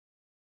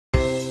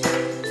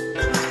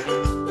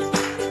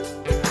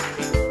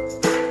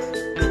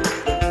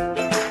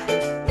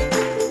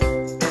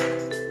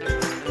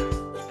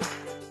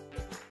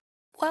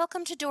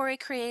welcome to Dory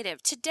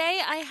Creative.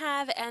 Today I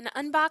have an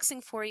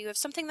unboxing for you of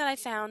something that I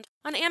found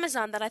on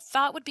Amazon that I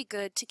thought would be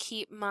good to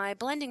keep my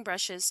blending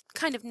brushes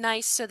kind of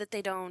nice so that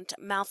they don't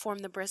malform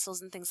the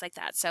bristles and things like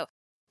that. So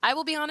I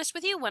will be honest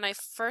with you, when I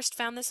first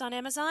found this on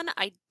Amazon,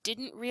 I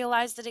didn't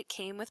realize that it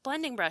came with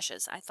blending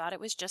brushes. I thought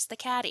it was just the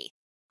Caddy.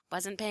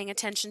 Wasn't paying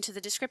attention to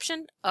the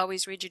description.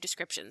 Always read your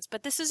descriptions.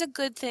 But this is a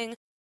good thing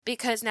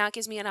because now it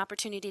gives me an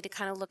opportunity to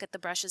kind of look at the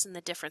brushes and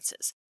the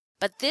differences.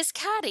 But this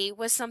Caddy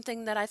was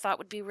something that I thought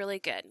would be really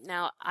good.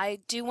 Now, I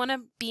do want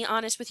to be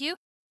honest with you.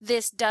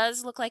 This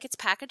does look like it's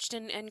packaged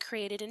and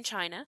created in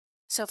China.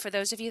 So for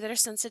those of you that are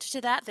sensitive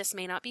to that, this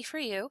may not be for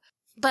you.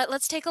 But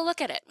let's take a look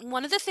at it.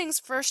 One of the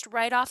things first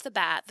right off the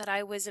bat that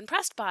I was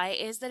impressed by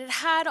is that it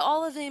had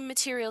all of the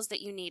materials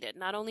that you needed.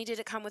 Not only did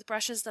it come with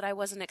brushes that I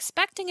wasn't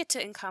expecting it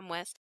to come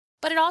with,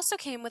 but it also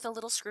came with a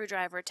little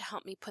screwdriver to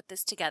help me put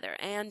this together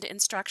and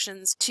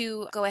instructions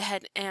to go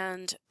ahead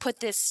and put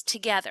this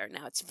together.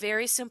 Now, it's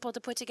very simple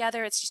to put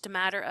together. It's just a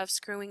matter of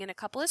screwing in a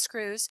couple of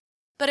screws,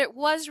 but it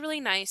was really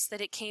nice that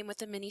it came with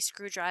a mini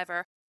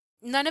screwdriver.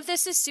 None of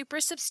this is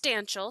super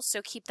substantial, so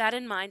keep that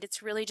in mind.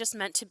 It's really just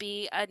meant to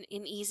be an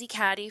easy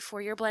caddy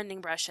for your blending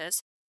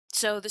brushes.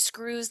 So the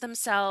screws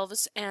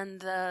themselves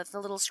and the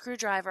little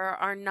screwdriver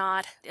are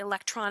not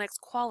electronics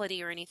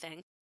quality or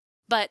anything,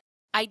 but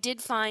I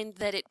did find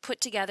that it put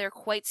together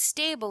quite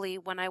stably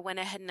when I went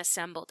ahead and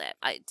assembled it.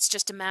 It's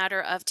just a matter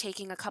of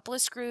taking a couple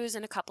of screws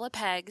and a couple of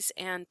pegs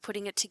and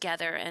putting it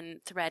together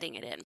and threading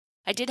it in.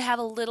 I did have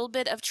a little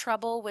bit of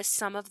trouble with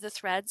some of the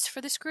threads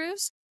for the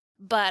screws,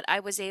 but I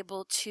was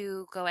able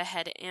to go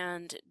ahead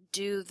and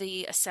do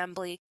the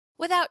assembly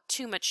without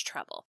too much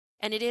trouble.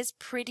 And it is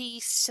pretty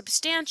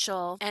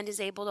substantial and is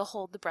able to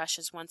hold the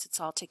brushes once it's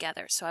all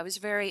together. So I was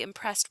very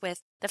impressed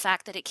with the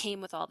fact that it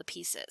came with all the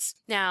pieces.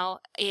 Now,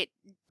 it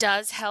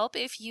does help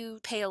if you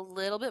pay a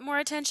little bit more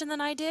attention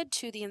than I did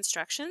to the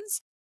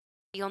instructions.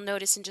 You'll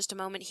notice in just a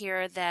moment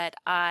here that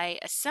I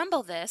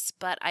assemble this,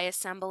 but I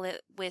assemble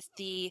it with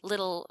the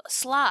little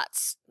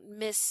slots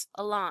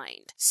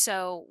misaligned.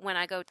 So when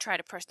I go try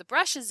to press the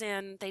brushes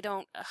in, they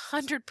don't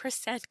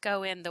 100%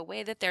 go in the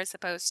way that they're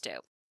supposed to.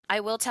 I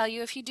will tell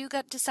you, if you do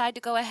decide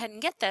to go ahead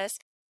and get this,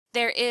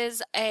 there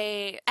is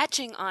a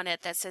etching on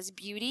it that says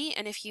beauty,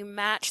 and if you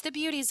match the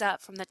beauties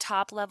up from the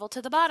top level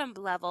to the bottom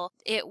level,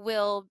 it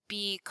will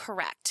be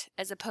correct,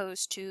 as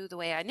opposed to the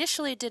way I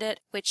initially did it,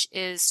 which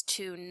is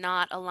to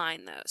not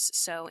align those.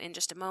 So in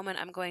just a moment,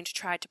 I'm going to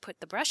try to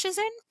put the brushes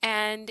in,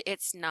 and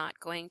it's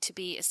not going to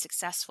be as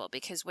successful,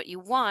 because what you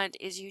want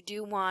is you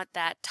do want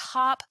that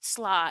top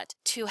slot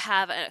to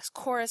have a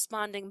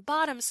corresponding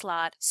bottom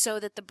slot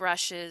so that the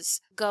brushes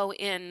go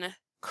in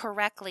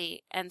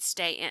correctly and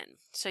stay in.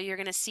 So you're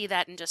going to see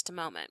that in just a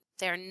moment.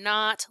 They're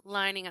not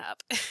lining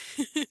up.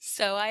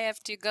 So I have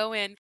to go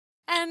in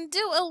and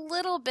do a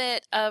little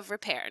bit of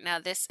repair. Now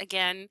this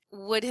again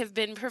would have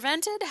been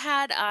prevented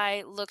had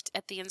I looked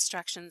at the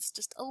instructions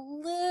just a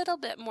little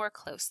bit more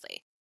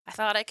closely. I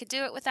thought I could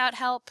do it without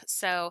help,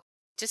 so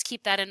just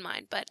keep that in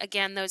mind. But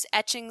again, those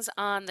etchings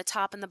on the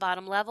top and the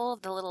bottom level,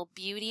 the little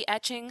beauty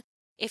etching,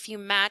 if you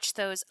match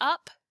those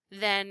up,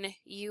 then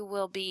you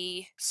will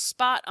be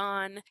spot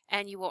on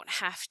and you won't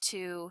have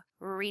to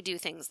redo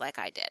things like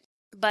I did.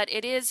 But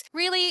it is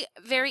really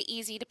very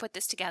easy to put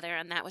this together,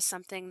 and that was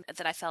something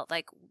that I felt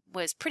like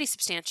was pretty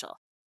substantial.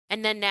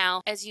 And then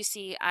now, as you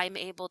see, I'm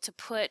able to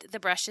put the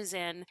brushes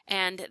in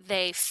and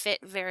they fit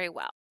very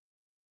well.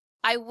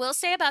 I will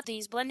say about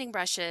these blending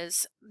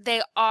brushes,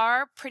 they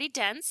are pretty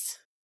dense.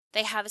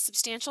 They have a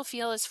substantial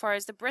feel as far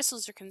as the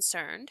bristles are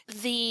concerned.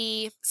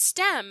 The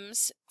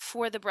stems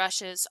for the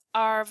brushes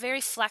are very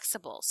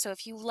flexible. So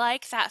if you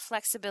like that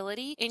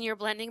flexibility in your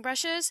blending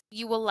brushes,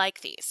 you will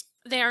like these.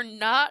 They are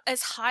not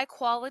as high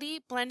quality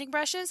blending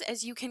brushes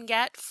as you can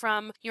get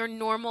from your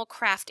normal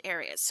craft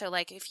areas. So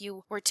like if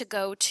you were to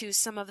go to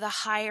some of the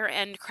higher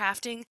end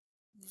crafting,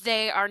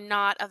 they are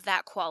not of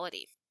that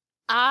quality.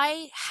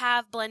 I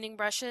have blending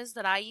brushes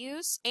that I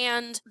use,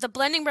 and the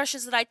blending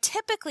brushes that I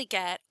typically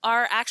get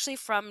are actually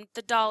from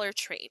the Dollar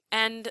Tree.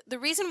 And the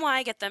reason why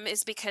I get them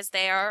is because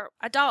they are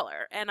 $1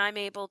 and I'm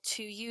able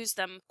to use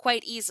them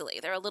quite easily.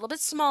 They're a little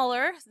bit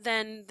smaller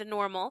than the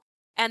normal,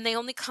 and they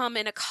only come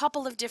in a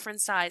couple of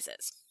different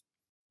sizes.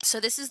 So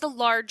this is the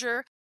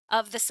larger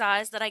of the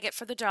size that I get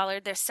for the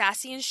 $1. They're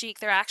sassy and chic.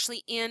 They're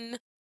actually in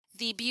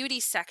the beauty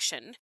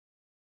section.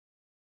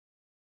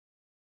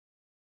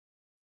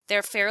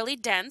 They're fairly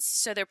dense,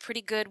 so they're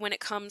pretty good when it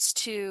comes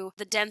to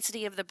the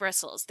density of the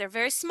bristles. They're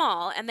very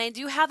small, and they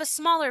do have a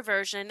smaller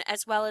version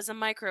as well as a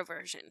micro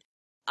version.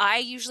 I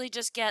usually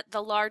just get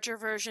the larger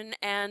version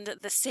and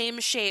the same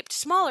shaped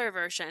smaller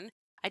version.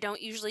 I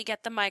don't usually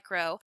get the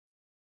micro,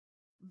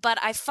 but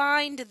I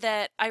find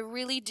that I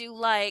really do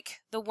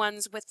like the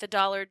ones with the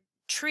Dollar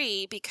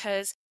Tree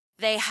because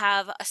they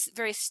have a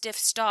very stiff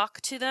stalk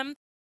to them.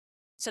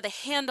 So the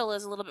handle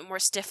is a little bit more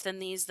stiff than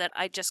these that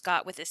I just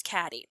got with this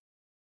Caddy.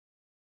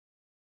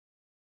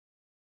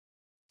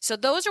 So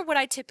those are what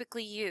I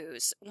typically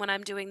use when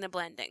I'm doing the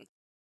blending.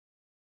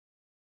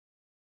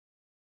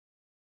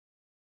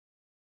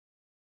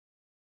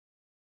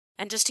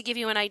 And just to give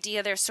you an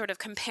idea, they're sort of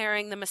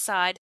comparing them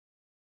aside.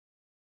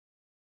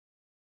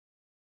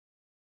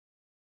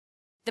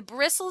 The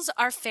bristles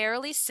are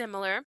fairly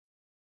similar.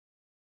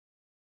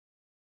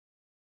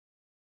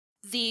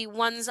 The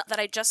ones that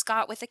I just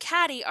got with the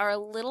Caddy are a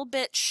little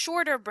bit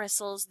shorter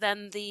bristles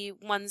than the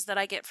ones that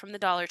I get from the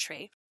Dollar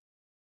Tree.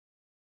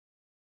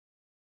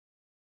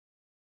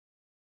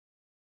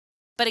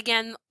 But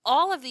again,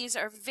 all of these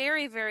are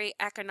very, very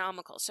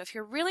economical. So if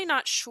you're really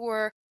not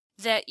sure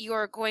that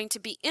you're going to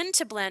be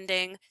into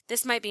blending,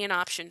 this might be an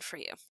option for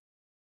you.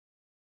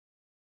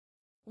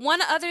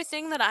 One other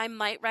thing that I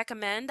might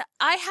recommend,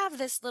 I have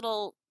this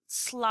little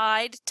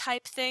slide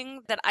type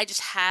thing that I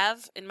just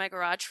have in my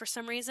garage for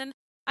some reason.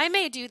 I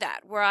may do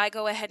that where I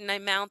go ahead and I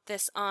mount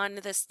this on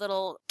this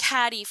little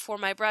caddy for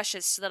my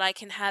brushes so that I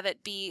can have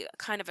it be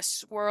kind of a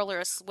swirl or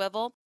a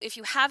swivel. If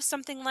you have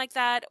something like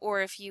that,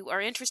 or if you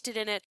are interested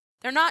in it,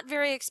 they're not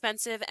very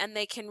expensive and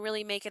they can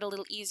really make it a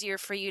little easier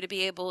for you to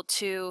be able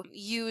to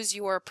use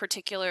your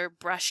particular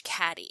brush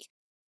caddy.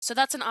 So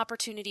that's an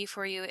opportunity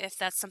for you if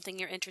that's something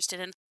you're interested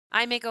in.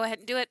 I may go ahead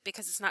and do it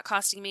because it's not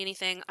costing me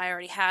anything. I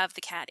already have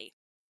the caddy.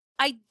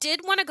 I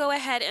did want to go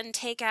ahead and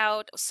take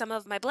out some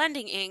of my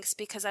blending inks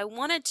because I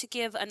wanted to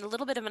give a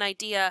little bit of an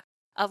idea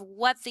of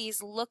what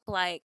these look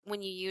like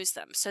when you use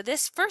them. So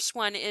this first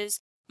one is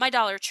my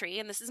Dollar Tree,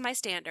 and this is my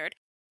standard.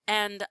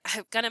 And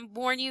I'm going to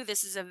warn you,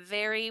 this is a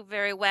very,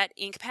 very wet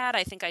ink pad.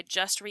 I think I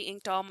just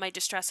re-inked all my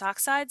Distress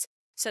Oxides,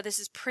 so this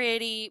is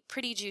pretty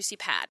juicy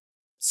pad.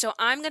 So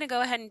I'm going to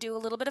go ahead and do a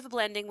little bit of a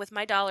blending with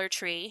my Dollar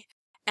Tree.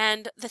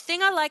 And the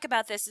thing I like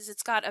about this is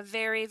it's got a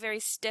very, very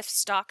stiff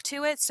stock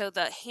to it, so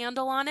the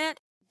handle on it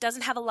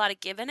doesn't have a lot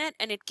of give in it,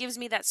 and it gives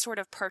me that sort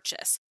of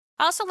purchase.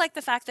 I also like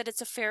the fact that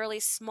it's a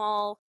fairly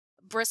small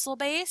bristle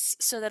base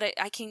so that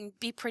I can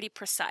be pretty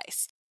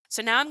precise.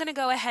 So now I'm going to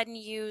go ahead and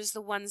use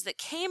the ones that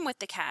came with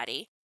the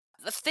Caddy.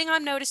 The thing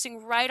I'm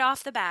noticing right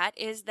off the bat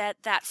is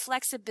that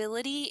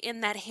flexibility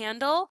in that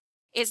handle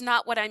is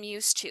not what I'm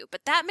used to,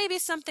 but that may be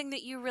something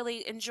that you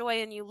really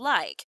enjoy and you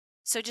like.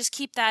 So just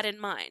keep that in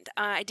mind.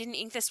 I didn't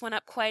ink this one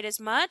up quite as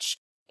much.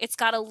 It's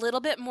got a little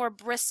bit more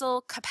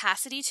bristle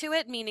capacity to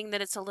it, meaning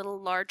that it's a little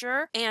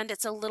larger and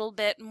it's a little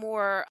bit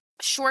more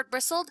short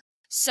bristled.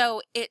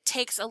 So it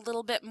takes a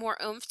little bit more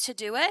oomph to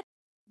do it.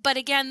 But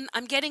again,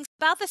 I'm getting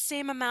about the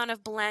same amount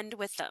of blend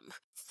with them.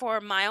 For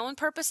my own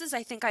purposes,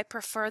 I think I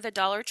prefer the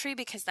Dollar Tree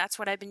because that's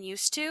what I've been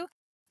used to.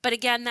 But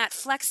again, that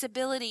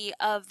flexibility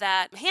of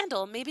that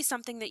handle may be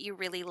something that you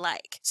really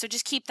like. So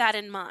just keep that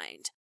in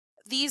mind.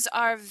 These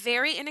are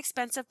very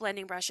inexpensive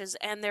blending brushes,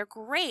 and they're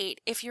great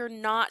if you're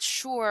not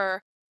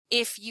sure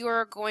if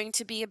you're going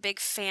to be a big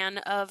fan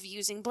of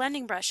using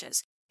blending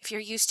brushes. If you're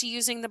used to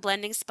using the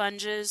blending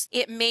sponges,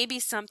 it may be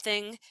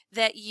something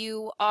that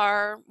you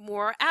are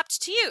more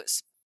apt to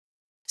use.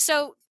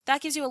 So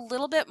that gives you a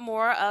little bit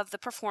more of the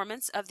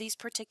performance of these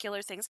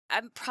particular things.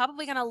 I'm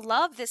probably going to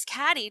love this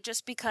Caddy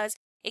just because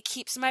it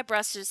keeps my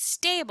brushes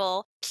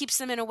stable, keeps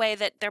them in a way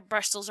that their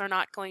bristles are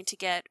not going to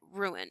get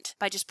ruined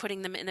by just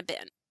putting them in a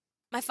bin.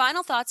 My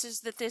final thoughts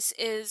is that this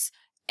is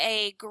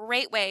a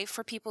great way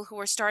for people who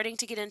are starting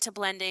to get into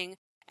blending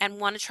and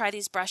want to try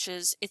these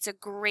brushes. It's a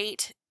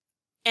great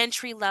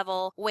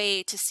entry-level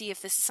way to see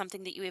if this is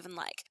something that you even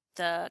like.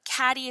 The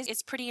Caddy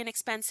is pretty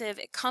inexpensive.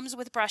 It comes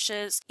with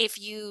brushes. If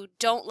you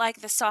don't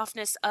like the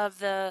softness of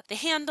the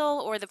handle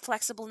or the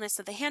flexibleness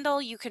of the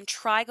handle, you can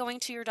try going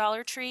to your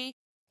Dollar Tree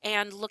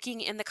and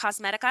looking in the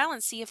cosmetic aisle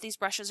and see if these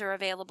brushes are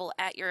available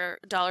at your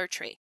Dollar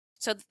Tree.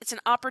 So it's an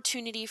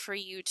opportunity for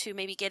you to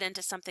maybe get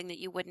into something that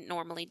you wouldn't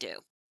normally do.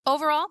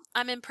 Overall,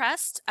 I'm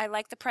impressed. I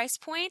like the price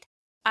point.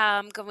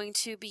 I'm going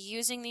to be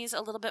using these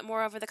a little bit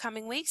more over the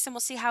coming weeks, and we'll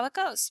see how it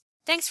goes.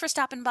 Thanks for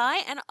stopping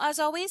by, and as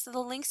always, the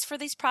links for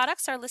these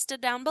products are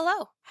listed down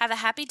below. Have a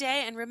happy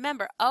day, and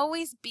remember,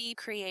 always be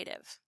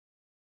creative.